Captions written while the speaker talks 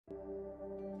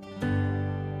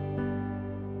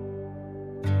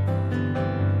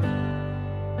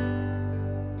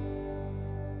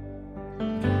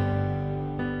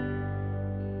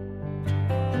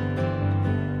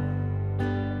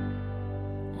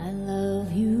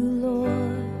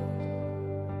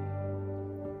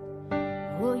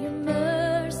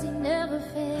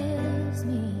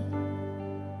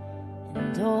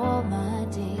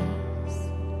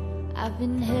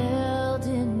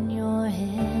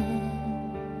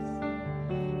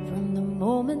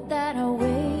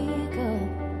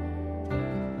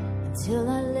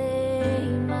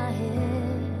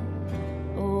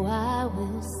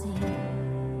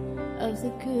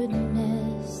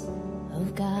goodness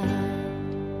of God.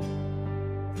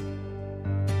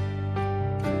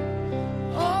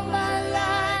 All my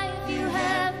life you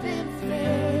have been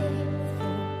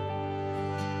faithful.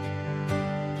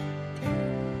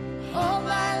 All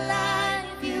my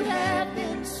life you have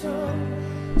been so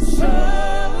good.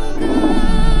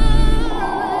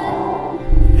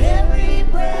 Every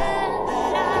breath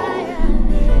that I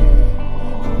am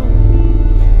able,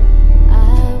 I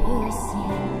will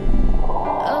sing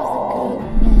of the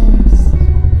goodness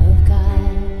of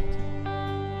God.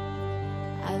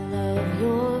 I love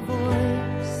your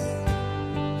voice.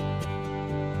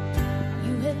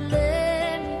 You have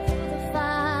led me through the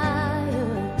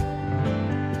fire,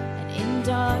 and in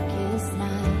darkest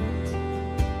night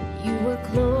you were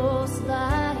close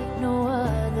like no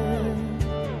other.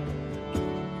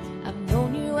 I've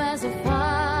known you as a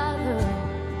father,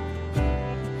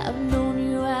 I've known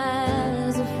you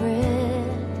as a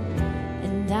friend,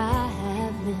 and I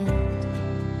have lived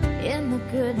in the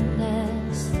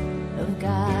goodness of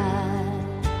God.